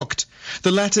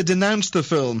The letter denounced the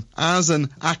film as an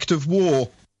act of war.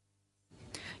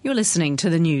 You're listening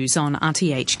to the news on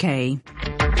RTHK.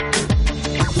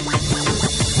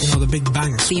 The big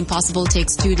bangs. The impossible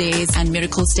takes 2 days and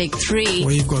miracles take 3.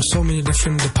 Where you've got so many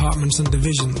different departments and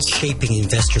divisions. Shaping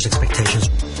investors' expectations.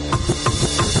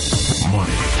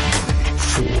 Money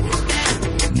for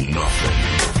nothing.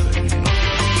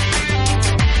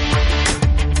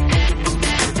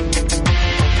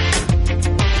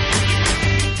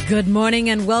 Good morning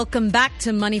and welcome back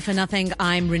to Money for Nothing.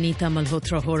 I'm Renita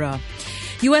Malhotra Hora.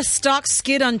 U.S. stocks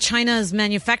skid on China's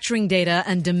manufacturing data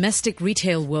and domestic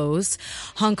retail woes.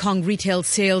 Hong Kong retail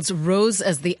sales rose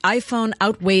as the iPhone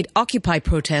outweighed Occupy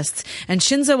protests, and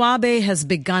Shinzo Abe has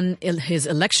begun his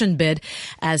election bid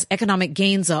as economic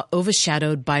gains are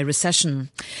overshadowed by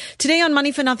recession. Today on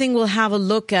Money for Nothing, we'll have a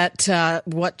look at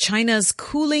what China's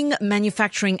cooling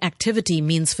manufacturing activity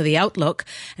means for the outlook.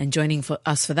 And joining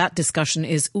us for that discussion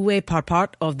is Uwe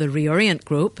Parpart of the Reorient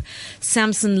Group.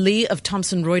 Samson Lee of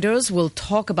Thomson Reuters will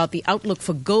talk about the outlook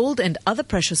for gold and other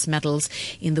precious metals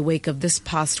in the wake of this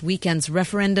past weekend's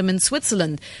referendum in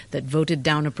Switzerland that voted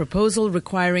down a proposal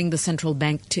requiring the central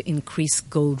bank to increase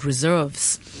gold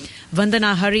reserves.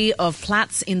 Vandana Hari of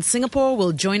Platts in Singapore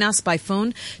will join us by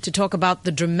phone to talk about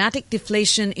the dramatic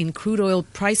deflation in crude oil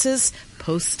prices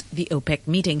post the OPEC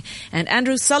meeting. And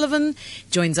Andrew Sullivan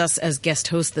joins us as guest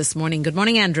host this morning. Good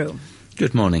morning, Andrew.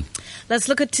 Good morning. Let's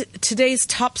look at today's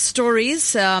top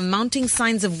stories. Mounting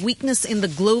signs of weakness in the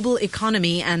global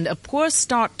economy and a poor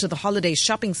start to the holiday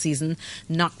shopping season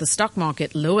knocked the stock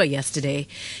market lower yesterday.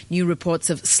 New reports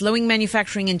of slowing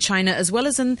manufacturing in China as well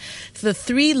as in the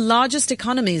 3 largest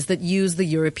economies that use the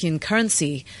European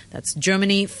currency, that's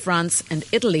Germany, France and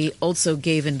Italy, also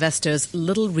gave investors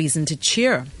little reason to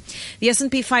cheer. The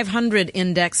S&P 500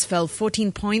 index fell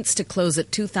 14 points to close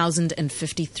at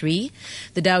 2,053.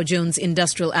 The Dow Jones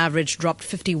Industrial Average dropped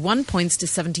 51 points to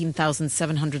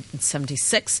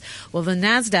 17,776, while the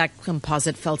Nasdaq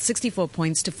Composite fell 64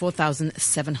 points to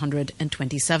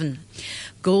 4,727.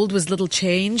 Gold was little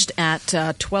changed at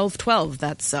 $12.12.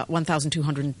 That's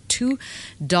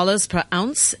 $1,202 per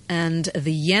ounce, and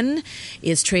the yen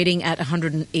is trading at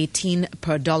 118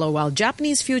 per dollar, while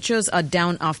Japanese futures are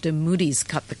down after Moody's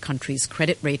cut the country's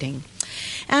credit rating.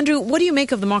 Andrew, what do you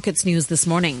make of the markets news this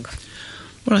morning?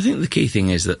 Well, I think the key thing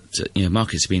is that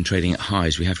markets have been trading at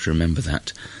highs. We have to remember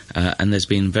that. And there's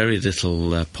been very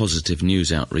little positive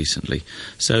news out recently.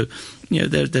 So,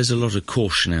 there's a lot of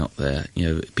caution out there.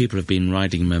 People have been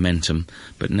riding momentum,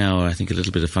 but now I think a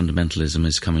little bit of fundamentalism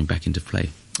is coming back into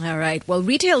play. All right. Well,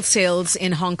 retail sales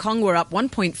in Hong Kong were up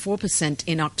 1.4%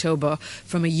 in October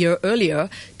from a year earlier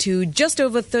to just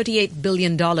over $38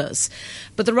 billion.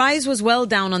 But the rise was well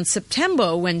down on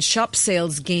September when shop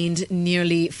sales gained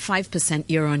nearly 5%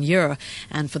 year on year.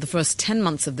 And for the first 10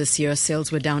 months of this year,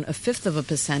 sales were down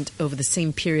 0.5% over the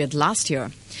same period last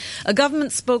year. A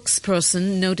government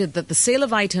spokesperson noted that the sale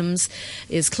of items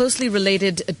is closely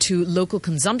related to local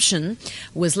consumption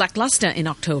was lackluster in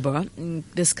October.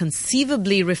 This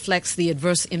conceivably reflects the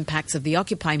adverse impacts of the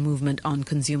Occupy movement on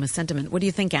consumer sentiment. What do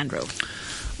you think, Andrew?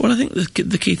 Well, I think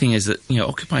the key thing is that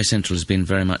Occupy Central has been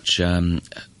very much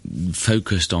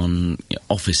focused on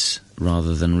office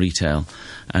rather than retail.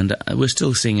 And we're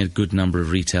still seeing a good number of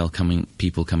retail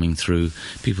people coming through.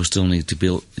 People still need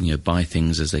to buy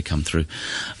things as they come through.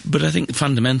 But I think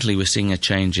fundamentally we're seeing a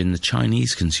change in the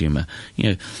Chinese consumer.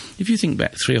 If you think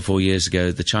back 3 or 4 years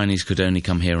ago, the Chinese could only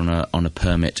come here on a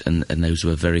permit, and those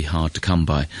were very hard to come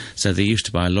by. So they used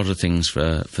to buy a lot of things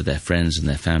for their friends and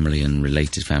their family and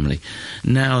related family.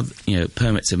 Now,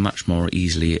 permits are much more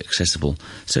easily accessible.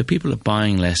 So people are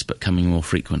buying less but coming more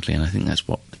frequently, and I think that's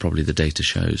what probably the data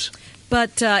shows.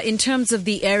 But in terms of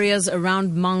the areas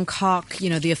around Mong Kok,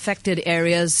 the affected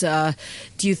areas,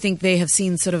 do you think they have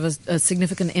seen sort of a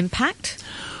significant impact?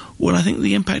 Well, I think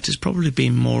the impact has probably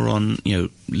been more on,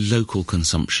 local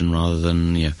consumption rather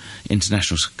than,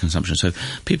 international consumption. So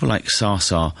people like Sa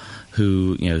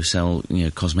who, sell,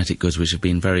 cosmetic goods, which have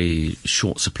been very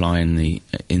short supply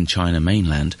in China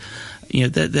mainland,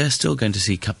 they're still going to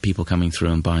see people coming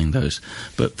through and buying those.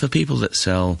 But for people that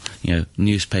sell,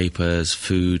 newspapers,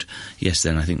 food, yes,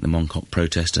 then I think the Mong Kok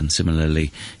protest and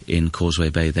similarly in Causeway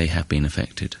Bay, they have been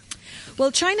affected.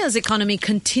 Well, China's economy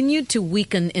continued to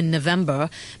weaken in November.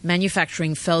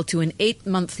 Manufacturing fell to an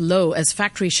 8-month low as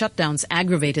factory shutdowns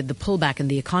aggravated the pullback in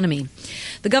the economy.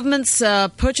 The government's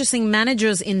Purchasing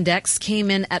Managers Index came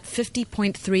in at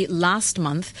 50.3 last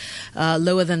month,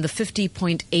 lower than the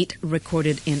 50.8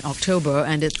 recorded in October,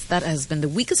 and that has been the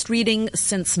weakest reading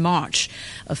since March.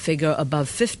 A figure above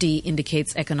 50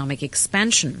 indicates economic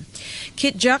expansion.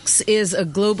 Kit Jux is a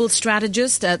global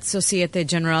strategist at Societe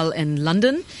Generale in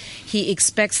London. He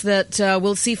expects that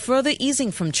we'll see further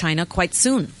easing from China quite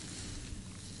soon.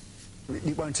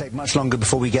 It won't take much longer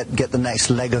before we get the next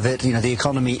leg of it. You know, the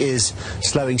economy is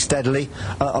slowing steadily.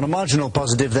 On a marginal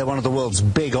positive, they're one of the world's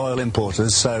big oil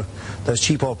importers, so those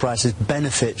cheap oil prices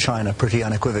benefit China pretty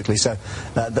unequivocally, so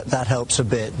that helps a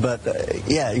bit. But,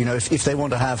 if they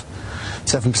want to have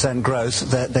 7%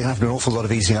 growth, they're going to have to do an awful lot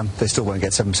of easing. They still won't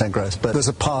get 7% growth, but there's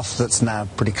a path that's now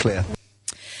pretty clear.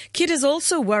 Kit is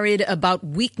also worried about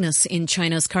weakness in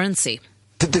China's currency.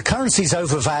 The currency is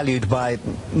overvalued by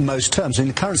most terms. I mean,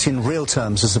 the currency in real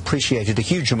terms has appreciated a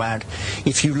huge amount.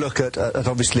 If you look at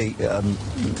obviously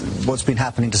what's been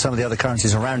happening to some of the other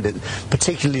currencies around it,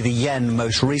 particularly the yen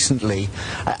most recently,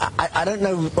 I don't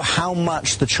know how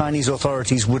much the Chinese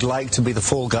authorities would like to be the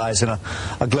fall guys in a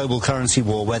global currency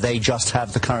war where they just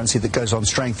have the currency that goes on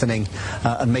strengthening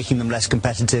and making them less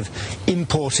competitive,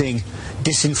 importing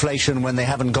disinflation when they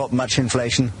haven't got much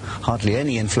inflation, hardly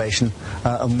any inflation,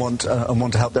 and want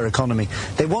to help their economy.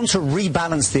 They want to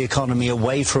rebalance the economy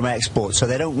away from exports, so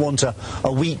they don't want a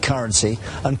weak currency,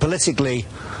 and politically,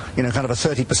 kind of a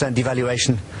 30%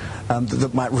 devaluation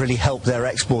that might really help their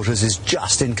exporters is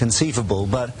just inconceivable.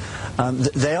 But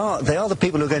they are the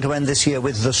people who are going to end this year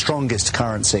with the strongest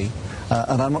currency,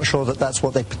 and I'm not sure that that's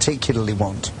what they particularly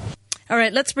want. All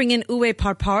right, let's bring in Uwe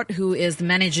Parpart, who is the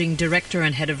Managing Director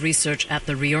and Head of Research at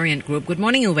the Reorient Group. Good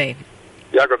morning, Uwe.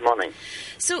 Yeah, good morning.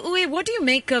 So, Uwe, what do you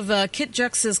make of Kit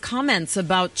Jux's comments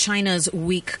about China's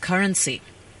weak currency?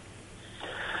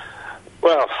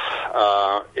 Well,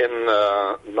 in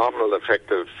nominal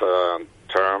effective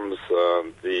terms,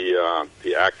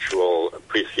 the actual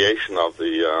appreciation of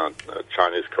the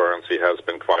Chinese currency has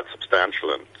been quite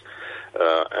substantial, and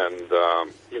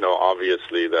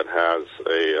obviously that has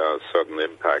a certain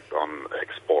impact on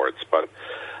exports, but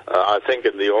I think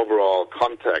in the overall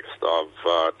context of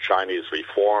Chinese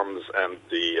reforms and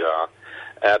the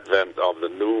advent of the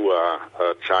new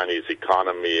Chinese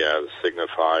economy as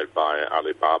signified by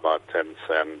Alibaba,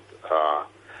 Tencent,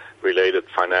 related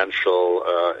financial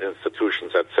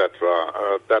institutions,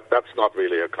 etc., that's not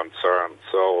really a concern.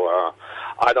 So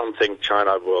I don't think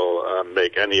China will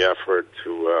make any effort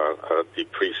to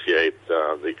depreciate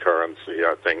the currency.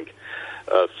 I think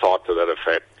thought to that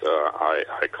effect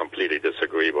I completely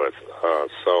disagree with.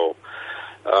 So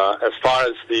as far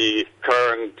as the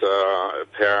current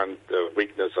apparent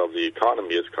weakness of the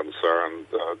economy is concerned,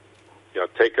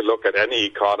 take a look at any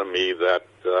economy that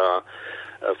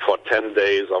for 10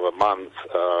 days of a month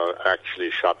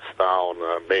actually shuts down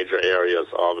major areas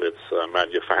of its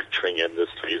manufacturing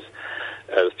industries,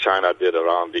 as China did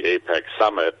around the APEC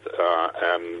summit,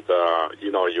 and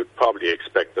you'd probably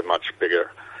expect a much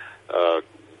bigger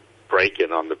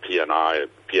break-in on the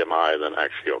PMI than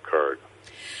actually occurred.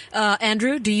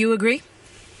 Andrew, do you agree?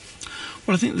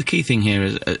 Well, I think the key thing here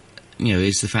is,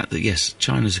 is the fact that, yes,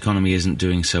 China's economy isn't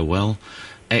doing so well.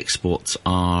 Exports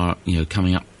are,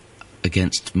 coming up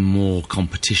against more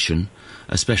competition,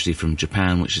 especially from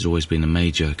Japan, which has always been a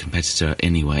major competitor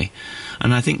anyway.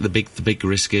 And I think the big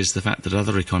risk is the fact that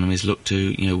other economies look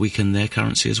to, weaken their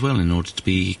currency as well in order to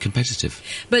be competitive.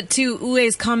 But to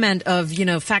Uwe's comment of,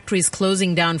 factories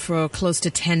closing down for close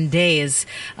to 10 days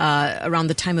around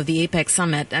the time of the APEC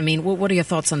summit, I mean, what are your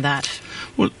thoughts on that?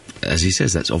 Well, as he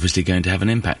says, that's obviously going to have an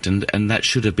impact, and that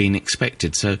should have been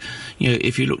expected. So,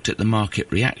 if you looked at the market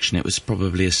reaction, it was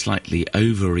probably a slightly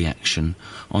overreaction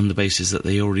on the basis that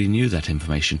they already knew that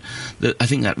information. I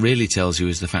think that really tells you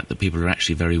is the fact that people are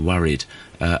actually very worried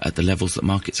at the levels that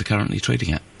markets are currently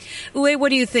trading at. Uwe, what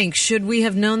do you think? Should we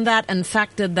have known that and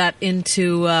factored that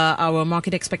into our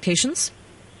market expectations?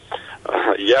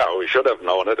 Yeah, we should have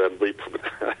known it, and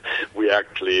we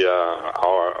actually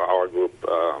our group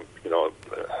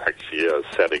actually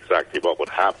said exactly what would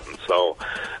happen. So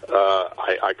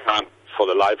I can't for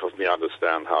the life of me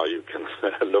understand how you can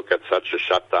look at such a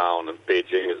shutdown, and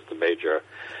Beijing is the major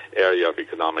area of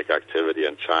economic activity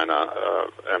in China,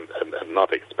 and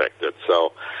not expect it.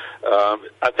 So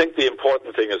I think the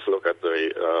important thing is to look at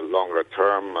the longer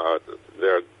term.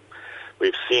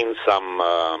 We've seen some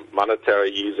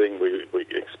monetary easing. We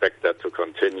expect that to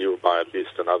continue by at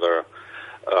least another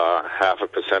half a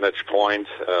percentage point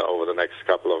over the next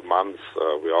couple of months.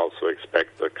 We also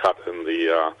expect a cut in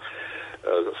the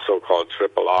so-called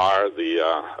triple R, the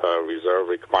reserve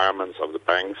requirements of the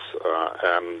banks.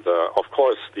 And, of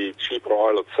course, the cheaper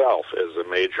oil itself is a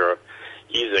major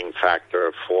easing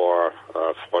factor for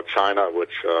China,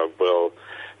 which will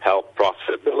help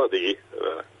profitability.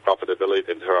 Profitability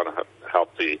in turn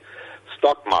help the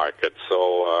stock market.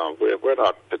 So we're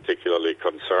not particularly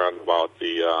concerned about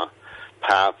the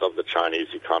path of the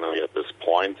Chinese economy at this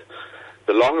point.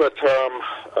 The longer term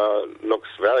looks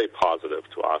very positive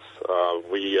to us.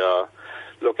 We are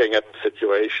looking at a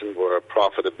situation where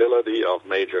profitability of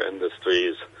major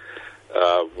industries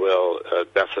will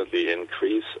definitely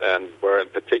increase, and where in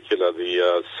particular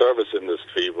the service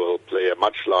industry will play a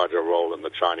much larger role in the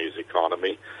Chinese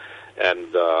economy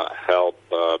and help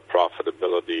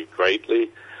profitability greatly.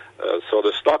 So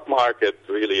the stock market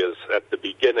really is at the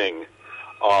beginning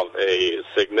of a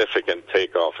significant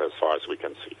takeoff as far as we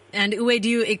can see. And Uwe, do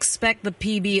you expect the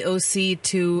PBOC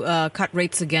to cut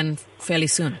rates again fairly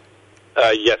soon?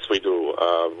 Yes, we do.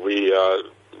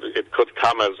 It could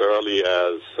come as early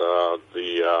as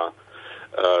the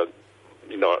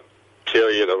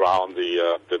period around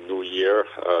the New Year,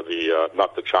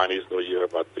 not the Chinese New Year,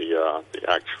 but the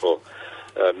actual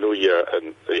New Year at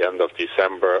the end of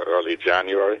December, early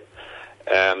January.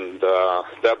 And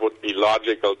that would be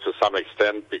logical to some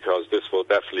extent, because this will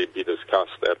definitely be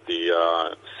discussed at the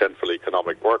Central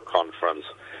Economic Work Conference,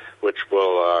 which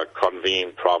will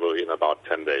convene probably in about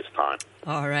 10 days' time.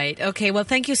 All right. Okay. Well,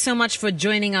 thank you so much for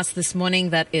joining us this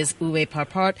morning. That is Uwe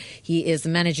Parpart. He is the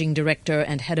Managing Director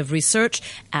and Head of Research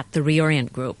at the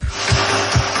Reorient Group.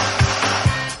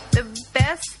 The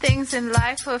best things in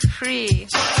life are free,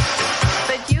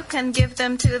 but you can give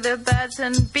them to the birds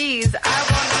and bees. I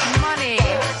want money.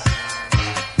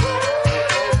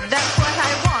 That's what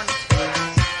I want.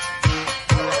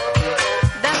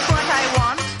 That's what I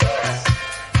want.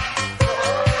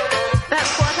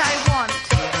 That's what I want.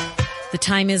 The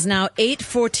time is now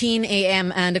 8:14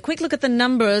 a.m. and a quick look at the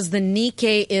numbers. The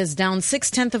Nikkei is down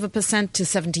 0.6% to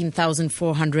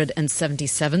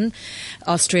 17,477.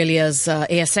 Australia's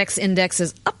ASX index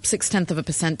is up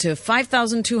 0.6% to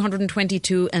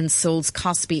 5,222, and Seoul's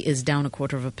Kospi is down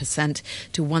 0.25%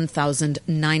 to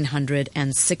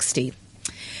 1,960.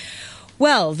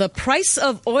 Well, the price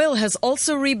of oil has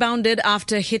also rebounded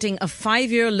after hitting a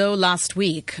 5-year low last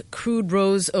week. Crude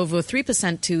rose over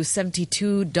 3% to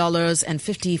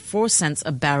 $72.54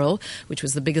 a barrel, which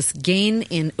was the biggest gain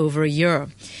in over a year.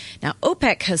 Now,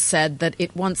 OPEC has said that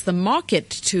it wants the market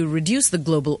to reduce the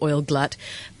global oil glut,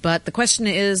 but the question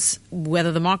is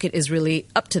whether the market is really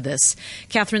up to this.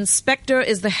 Catherine Spector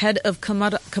is the head of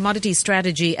commodity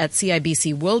strategy at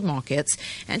CIBC World Markets,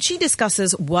 and she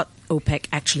discusses what OPEC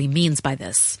actually means by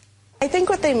this. I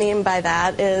think what they mean by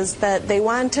that is that they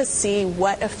want to see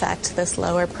what effect this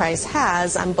lower price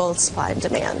has on both supply and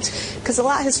demand, because a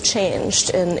lot has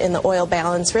changed in the oil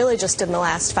balance really just in the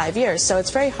last 5 years. So it's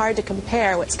very hard to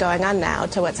compare what's going on now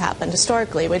to what's happened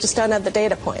historically. We just don't have the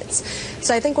data points.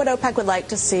 So I think what OPEC would like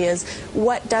to see is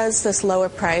what does this lower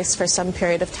price for some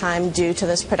period of time do to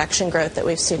this production growth that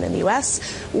we've seen in the U.S.?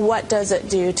 What does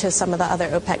it do to some of the other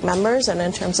OPEC members and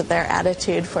in terms of their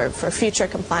attitude for future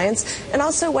compliance? And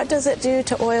also, what does it do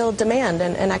to oil demand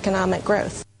and economic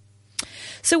growth?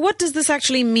 So what does this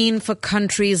actually mean for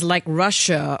countries like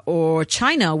Russia or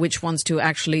China, which wants to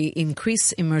actually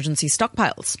increase emergency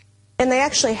stockpiles? And they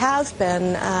actually have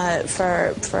been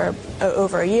for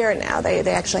over a year now.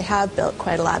 They actually have built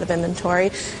quite a lot of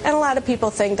inventory. And a lot of people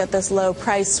think that this low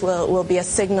price will be a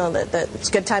signal that it's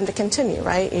a good time to continue,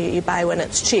 right? You buy when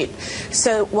it's cheap.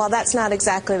 So while that's not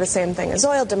exactly the same thing as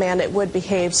oil demand, it would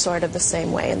behave sort of the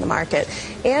same way in the market.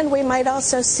 And we might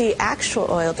also see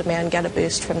actual oil demand get a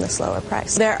boost from this lower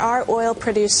price. There are oil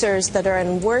producers that are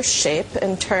in worse shape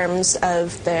in terms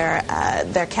of their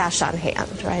cash on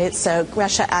hand, right? So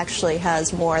Russia actually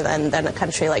has more than a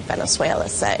country like Venezuela,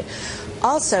 say.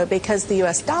 Also, because the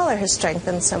U.S. dollar has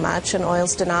strengthened so much and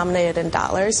oil's denominated in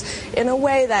dollars, in a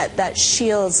way that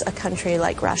shields a country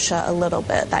like Russia a little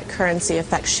bit. That currency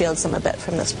effect shields them a bit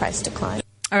from this price decline.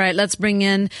 All right, let's bring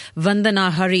in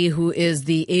Vandana Hari, who is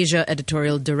the Asia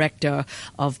Editorial Director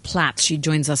of Platts. She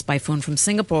joins us by phone from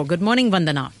Singapore. Good morning,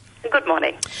 Vandana. Good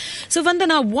morning. So,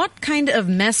 Vandana, what kind of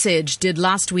message did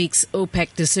last week's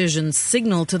OPEC decision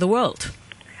signal to the world?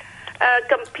 A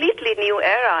completely new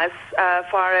era as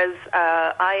far as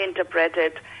I interpret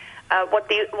it. What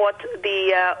the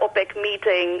OPEC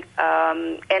meeting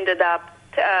ended up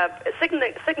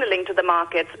signaling to the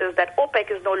markets is that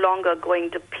OPEC is no longer going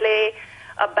to play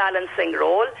a balancing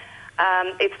role.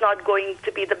 It's not going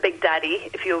to be the big daddy,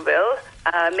 if you will,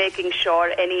 making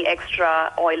sure any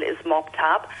extra oil is mopped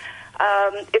up.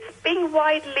 It's being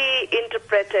widely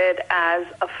interpreted as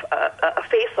a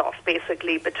face-off,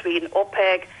 basically, between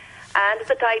OPEC and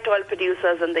the tight oil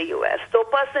producers in the U.S. So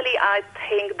personally, I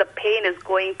think the pain is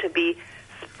going to be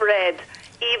spread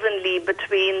evenly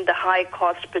between the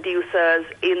high-cost producers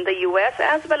in the U.S.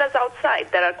 as well as outside.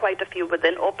 There are quite a few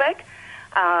within OPEC.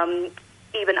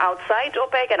 Even outside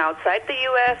OPEC and outside the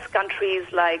U.S., countries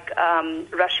like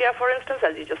Russia, for instance,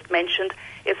 as you just mentioned,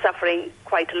 is suffering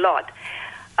quite a lot.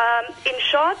 In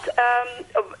short,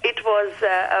 it was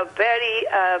a very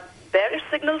bearish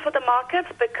signal for the markets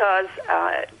because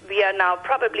we are now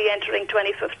probably entering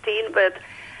 2015 with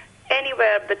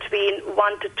anywhere between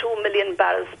 1 to 2 million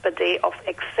barrels per day of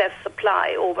excess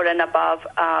supply over and above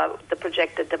the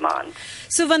projected demand.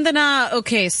 So, Vandana,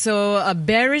 okay, so a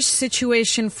bearish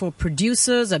situation for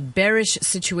producers, a bearish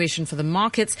situation for the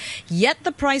markets, yet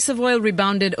the price of oil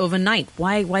rebounded overnight.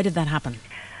 Why did that happen?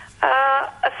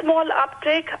 A small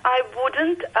uptick. I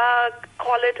wouldn't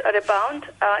call it a rebound.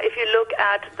 If you look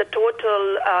at the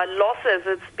total losses,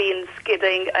 it's been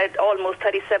skidding at almost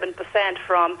 37%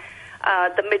 from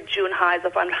the mid-June highs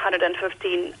of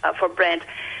 115 for Brent.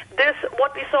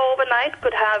 What we saw overnight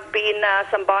could have been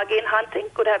some bargain hunting,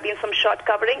 could have been some short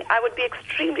covering. I would be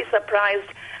extremely surprised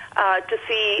to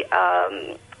see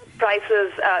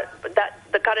prices, that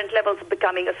the current levels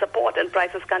becoming a support and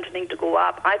prices continuing to go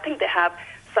up. I think they have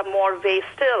some more way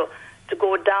still to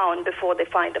go down before they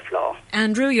find a floor.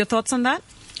 Andrew, your thoughts on that?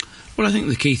 Well, I think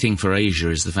the key thing for Asia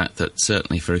is the fact that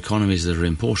certainly for economies that are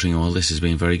importing oil, this has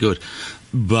been very good.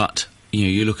 But,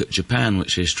 you look at Japan,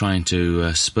 which is trying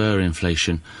to spur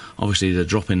inflation. Obviously, the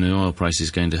drop in the oil price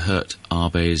is going to hurt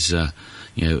Abe's,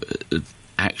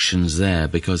 actions there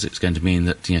because it's going to mean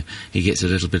that, he gets a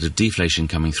little bit of deflation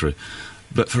coming through.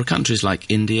 But for countries like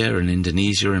India and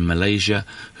Indonesia and Malaysia,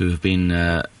 who have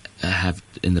been have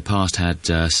in the past had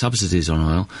subsidies on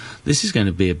oil, this is going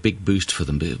to be a big boost for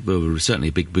them, certainly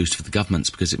a big boost for the governments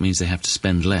because it means they have to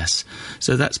spend less.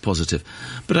 So that's positive.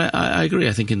 But I agree,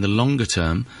 I think in the longer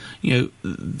term,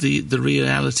 the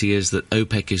reality is that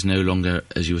OPEC is no longer,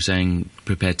 as you were saying,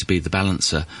 prepared to be the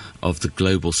balancer of the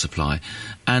global supply.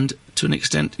 And to an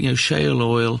extent, shale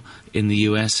oil in the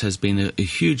US has been a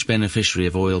huge beneficiary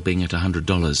of oil being at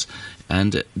 $100.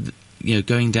 And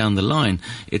going down the line,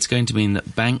 it's going to mean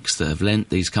that banks that have lent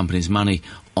these companies money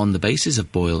on the basis of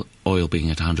oil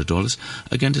being at $100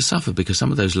 are going to suffer because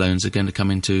some of those loans are going to come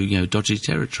into, dodgy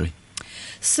territory.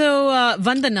 So,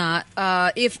 Vandana,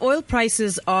 if oil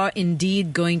prices are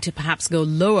indeed going to perhaps go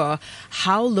lower,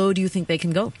 how low do you think they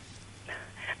can go?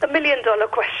 The million-dollar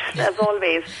question, as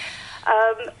always.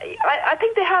 I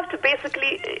think they have to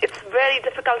it's very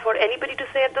difficult for anybody to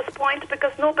say at this point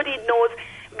because nobody knows.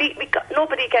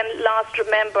 Nobody can last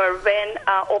remember when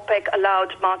OPEC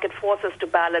allowed market forces to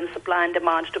balance supply and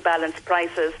demand, to balance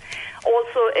prices.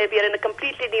 Also, we are in a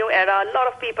completely new era. A lot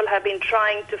of people have been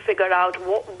trying to figure out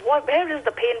where is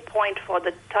the pain point for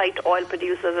the tight oil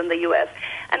producers in the U.S.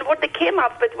 And what they came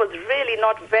up with was really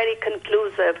not very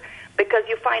conclusive because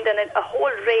you find a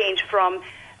whole range from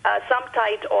some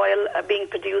tight oil being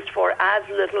produced for as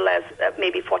little as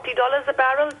maybe $40 a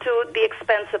barrel to the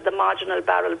expense of the marginal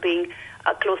barrel being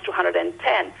close to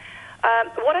 110.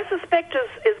 What I suspect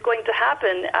is going to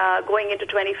happen going into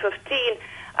 2015,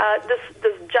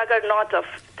 this juggernaut of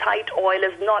tight oil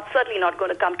is certainly not going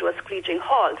to come to a screeching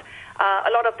halt.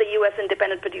 A lot of the U.S.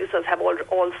 independent producers have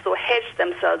also hedged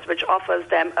themselves, which offers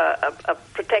them a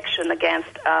protection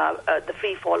against the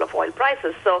free fall of oil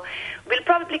prices. So we'll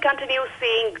probably continue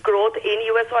seeing growth in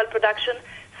U.S. oil production.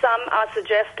 Some are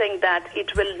suggesting that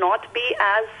it will not be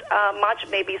as much,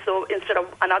 maybe so instead of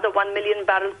another 1 million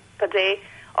barrels per day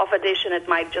of addition, it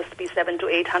might just be 700,000 to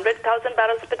 800,000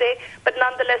 barrels per day. But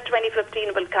nonetheless, 2015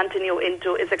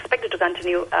 is expected to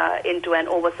continue into an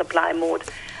oversupply mode.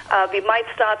 We might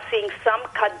start seeing some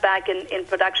cutback in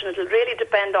production. It will really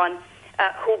depend on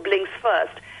who blinks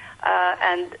first.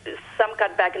 And some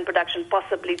cutback in production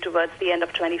possibly towards the end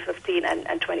of 2015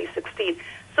 and 2016.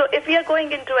 So if we are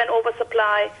going into an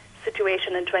oversupply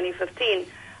situation in 2015,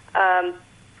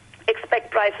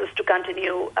 expect prices to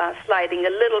continue sliding a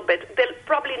little bit. They'll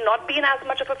probably not be in as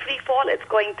much of a free fall. It's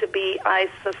going to be, I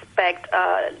suspect,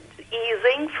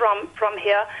 easing from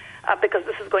here because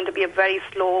this is going to be a very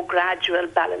slow, gradual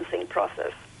balancing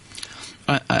process.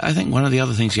 I think one of the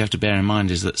other things you have to bear in mind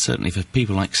is that certainly for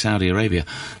people like Saudi Arabia,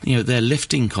 their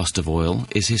lifting cost of oil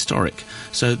is historic.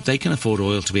 So they can afford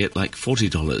oil to be at like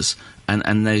 $40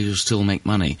 and they will still make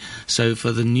money. So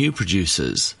for the new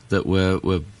producers that were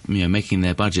making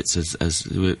their budgets, as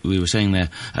we were saying there,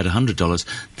 at $100,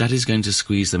 that is going to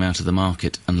squeeze them out of the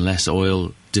market unless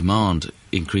oil demand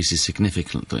increases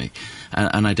significantly,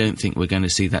 and I don't think we're going to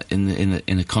see that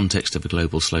in a context of a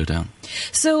global slowdown.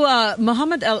 So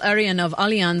Mohammed El-Arian of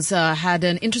Allianz had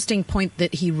an interesting point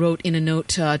that he wrote in a note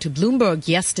to Bloomberg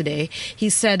yesterday. He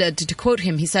said, to quote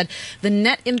him, he said, the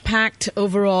net impact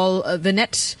overall of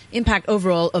this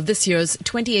year's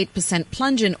 28%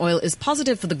 plunge in oil is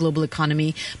positive for the global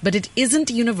economy, but it isn't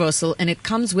universal, and it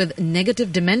comes with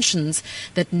negative dimensions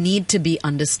that need to be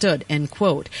understood, end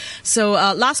quote. So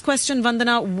last question, Vandana,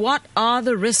 what are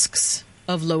the risks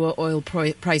of lower oil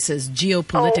prices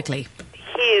geopolitically?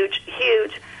 Huge.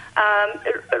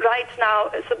 Right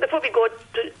now, so before we go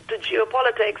to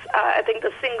geopolitics, I think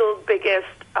the single biggest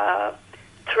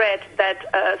threat that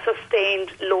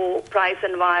sustained low price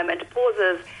environment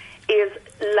poses is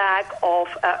lack of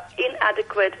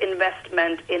inadequate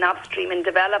investment in upstream, in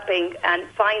developing and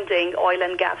finding oil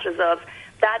and gas reserves.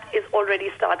 That is already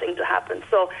starting to happen.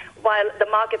 So while the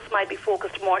markets might be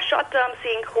focused more short-term,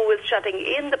 seeing who is shutting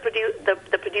in the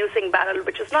producing barrel,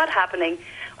 which is not happening,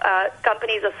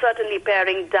 companies are certainly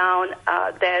paring down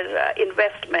their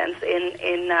investments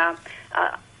in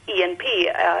E&P,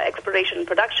 exploration and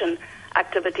production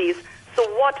activities. So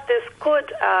what this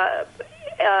could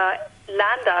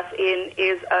land us in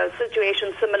is a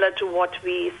situation similar to what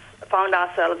we found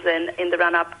ourselves in the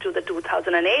run-up to the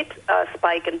 2008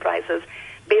 spike in prices.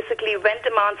 Basically, when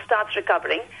demand starts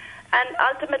recovering, and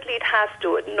ultimately it has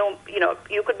to.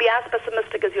 You could be as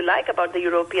pessimistic as you like about the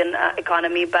European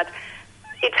economy, but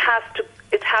it has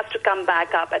to come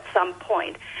back up at some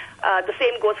point. The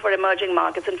same goes for emerging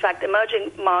markets. In fact,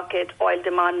 emerging market oil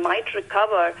demand might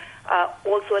recover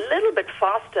also a little bit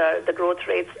faster, the growth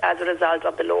rates, as a result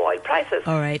of the low oil prices.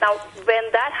 All right. Now,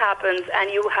 when that happens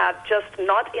and you have just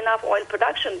not enough oil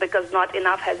production because not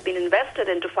enough has been invested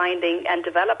into finding and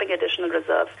developing additional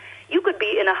reserves, you could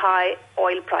be in a high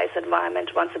oil price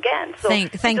environment once again. So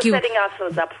thank you. Setting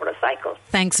ourselves up for a cycle.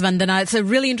 Thanks, Vandana. It's a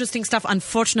really interesting stuff.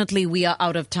 Unfortunately, we are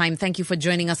out of time. Thank you for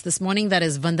joining us this morning. That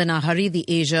is Vandana Hari, the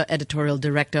Asia Editorial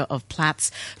Director of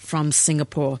Platts from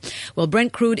Singapore. Well,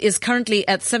 Brent crude is currently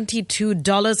at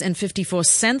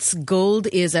 $72.54. Gold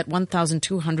is at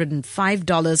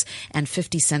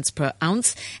 $1,205.50 per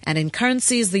ounce. And in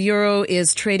currencies, the euro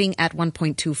is trading at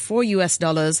 $1.24 US,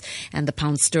 and the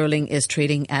pound sterling is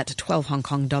trading at 12 Hong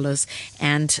Kong dollars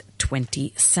and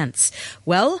 20 cents.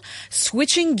 Well,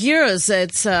 switching gears,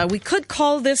 we could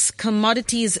call this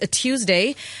Commodities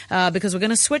Tuesday because we're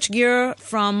going to switch gear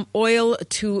from oil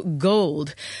to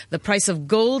gold. The price of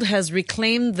gold has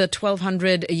reclaimed the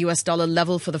 $1,200 US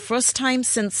level for the first time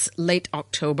since late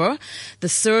October. The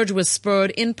surge was spurred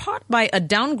in part by a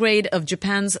downgrade of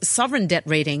Japan's sovereign debt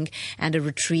rating and a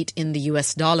retreat in the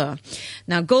US dollar.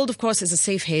 Now, gold, of course, is a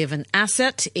safe haven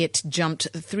asset. It jumped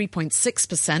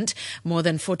 3.6%, more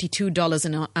than $42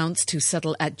 an ounce, to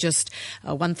settle at just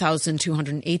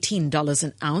 $1,218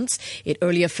 an ounce. It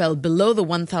earlier fell below the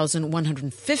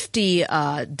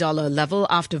 $1,150 level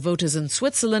after voters in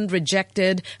Switzerland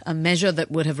rejected a measure that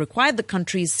would have required the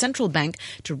country's central bank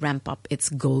to ramp up its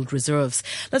gold reserves.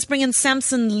 Let's bring in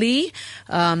Samson Lee,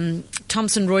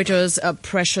 Thomson Reuters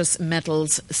precious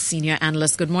metals senior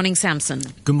analyst. Good morning, Samson.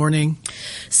 Good morning.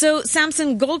 So,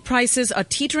 Samson, gold prices are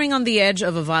teetering on the edge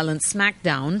of a violent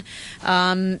smackdown.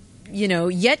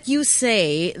 Yet you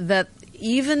say that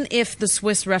even if the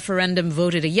Swiss referendum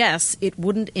voted a yes, it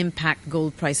wouldn't impact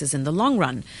gold prices in the long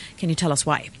run. Can you tell us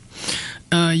why?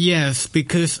 Yes,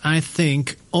 because I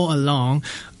think all along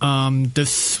the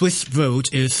Swiss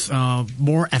vote is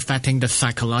more affecting the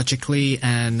psychologically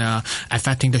and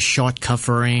affecting the short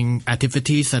covering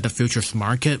activities at the futures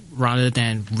market rather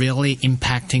than really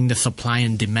impacting the supply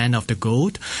and demand of the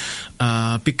gold.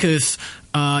 Because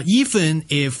even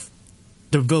if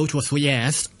the vote was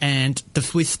yes, and the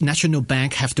Swiss National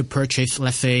Bank have to purchase,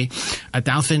 let's say,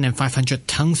 1,500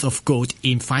 tons of gold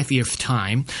in 5 years'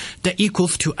 time, that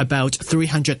equals to about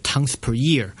 300 tons per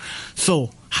year. So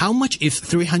how much is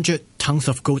 300 tons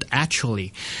of gold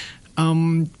actually?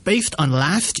 Based on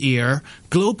last year,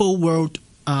 global gold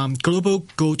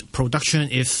production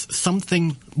is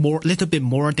little bit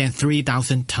more than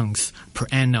 3,000 tons per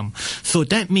annum. So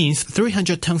that means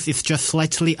 300 tons is just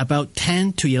slightly about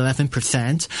 10 to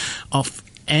 11% of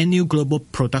annual global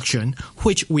production,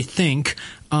 which we think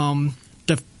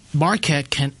the market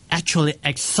can actually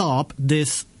absorb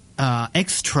this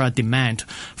extra demand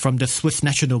from the Swiss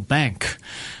National Bank.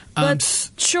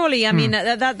 But surely, I mean,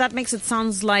 that makes it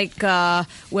sound like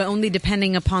we're only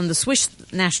depending upon the Swiss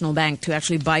National Bank to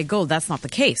actually buy gold. That's not the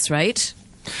case, right?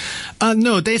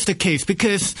 No, that's the case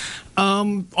because,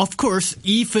 of course,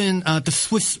 even the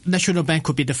Swiss National Bank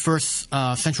could be the first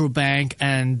central bank,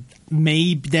 and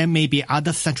there may be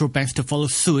other central banks to follow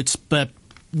suit, but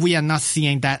we are not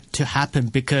seeing that to happen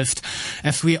because,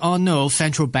 as we all know,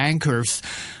 central bankers,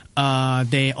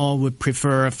 they all would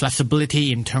prefer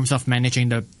flexibility in terms of managing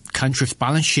the country's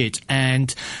balance sheet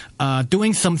and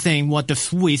doing something what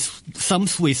some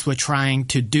Swiss were trying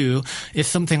to do is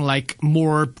something like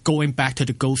more going back to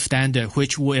the gold standard,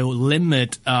 which will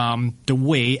limit the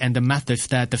way and the methods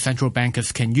that the central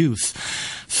bankers can use.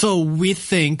 So we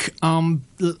think,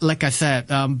 like I said,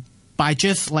 by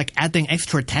just like adding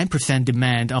extra 10%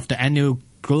 demand of the annual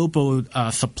global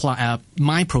supply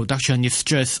mine production is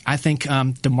just, I think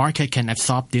the market can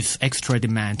absorb this extra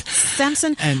demand.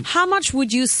 Samson, how much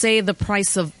would you say the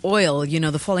price of oil,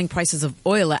 the falling prices of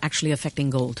oil are actually affecting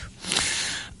gold?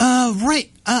 Right.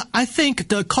 I think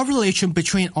the correlation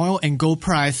between oil and gold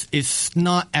price is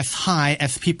not as high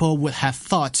as people would have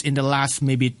thought in the last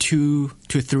maybe 2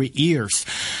 to 3 years.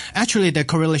 Actually, the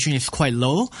correlation is quite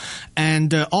low,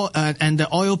 and the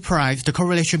oil price, the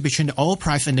correlation between the oil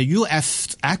price and the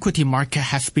U.S. equity market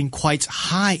has been quite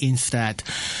high instead.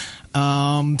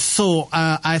 So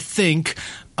I think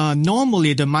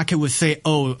normally the market would say,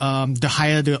 the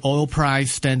higher the oil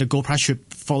price, then the gold price should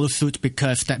follow suit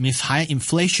because that means higher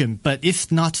inflation, but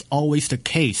it's not always the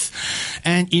case.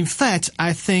 And in fact,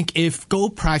 I think if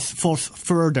gold price falls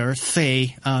further,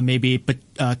 say maybe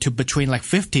to between like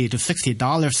 $50 to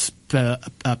 $60 per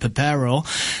barrel,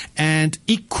 and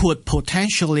it could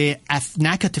potentially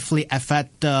negatively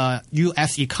affect the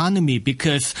U.S. economy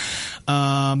because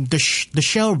the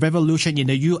shale revolution in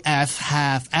the U.S.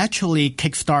 have actually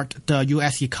kickstarted the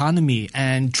U.S. economy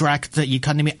and dragged the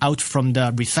economy out from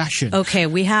the recession. Okay,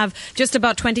 we have just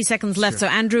about 20 seconds left. Sure.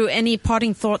 So, Andrew, any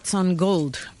parting thoughts on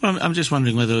gold? Well, I'm just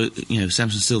wondering whether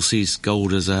Samson still sees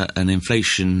gold as an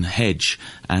inflation hedge,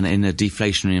 and in a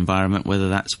deflationary environment, whether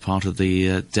that's part of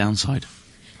the downside.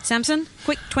 Samson,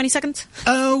 quick, 20 seconds.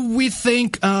 We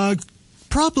think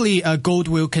probably gold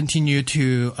will continue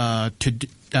to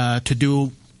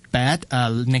do bad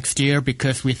next year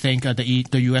because we think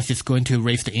the U.S. is going to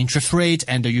raise the interest rate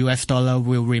and the U.S. dollar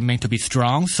will remain to be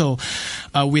strong. So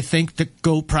we think the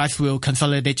gold price will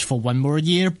consolidate for one more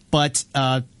year, but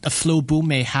a slow boom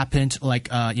may happen like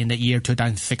in the year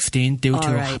 2016 due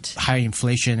to higher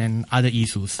inflation and other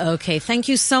issues. Okay, thank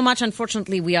you so much.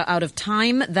 Unfortunately, we are out of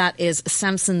time. That is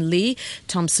Samson Lee,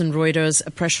 Thomson Reuters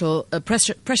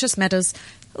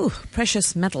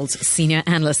Precious Metals Senior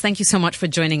Analyst. Thank you so much for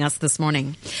joining us this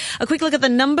morning. A quick look at the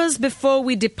numbers before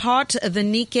we depart. The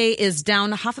Nikkei is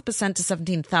down 0.5% to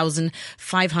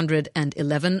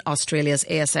 17,511. Australia's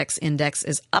ASX index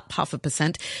is up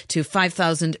 0.5% to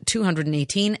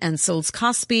 5,218. And Seoul's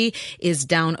Kospi is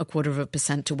down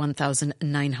 0.25% to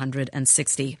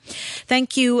 1,960.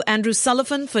 Thank you, Andrew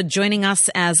Sullivan, for joining us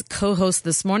as co-host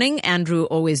this morning. Andrew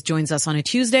always joins us on a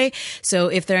Tuesday. So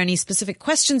if there are any specific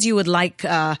questions you would like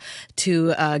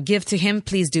to give to him,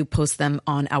 please do post them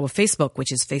on our Facebook,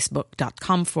 which is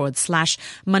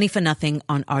facebook.com/Money for Nothing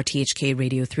on RTHK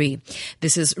Radio 3.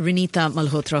 This is Renita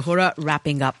Malhotra Hora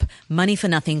wrapping up Money for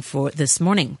Nothing for this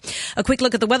morning. A quick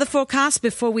look at the weather forecast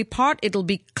before we part. It'll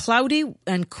be cloudy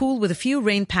and cool with a few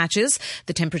rain patches.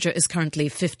 The temperature is currently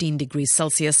 15 degrees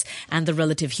Celsius and the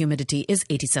relative humidity is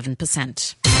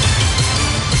 87%.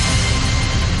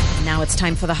 Now it's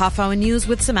time for the half-hour news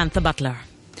with Samantha Butler.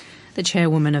 The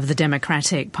chairwoman of the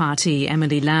Democratic Party,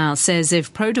 Emily Lau, says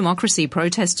if pro-democracy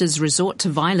protesters resort to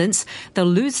violence, they'll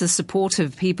lose the support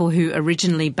of people who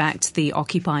originally backed the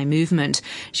Occupy movement.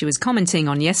 She was commenting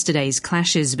on yesterday's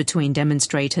clashes between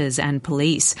demonstrators and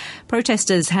police.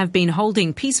 Protesters have been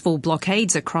holding peaceful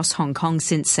blockades across Hong Kong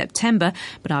since September,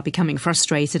 but are becoming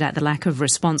frustrated at the lack of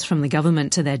response from the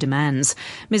government to their demands.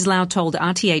 Ms. Lau told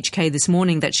RTHK this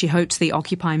morning that she hoped the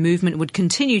Occupy movement would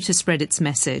continue to spread its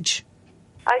message.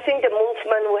 I think the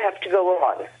movement will have to go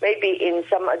on, maybe in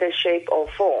some other shape or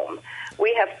form.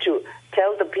 We have to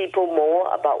tell the people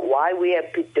more about why we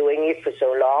have been doing it for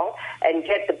so long and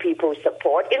get the people's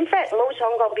support. In fact, most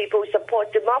Hong Kong people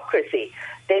support democracy.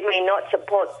 They may not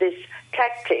support this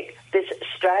tactic, this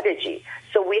strategy.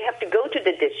 So we have to go to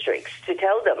the districts to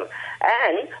tell them.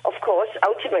 And, of course,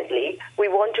 ultimately, we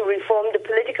want to reform the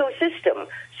political system.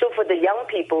 So for the young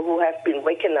people who have been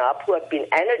waken up, who have been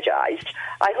energized,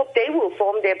 I hope they will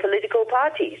form their political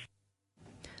parties.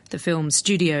 The film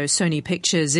studio Sony Pictures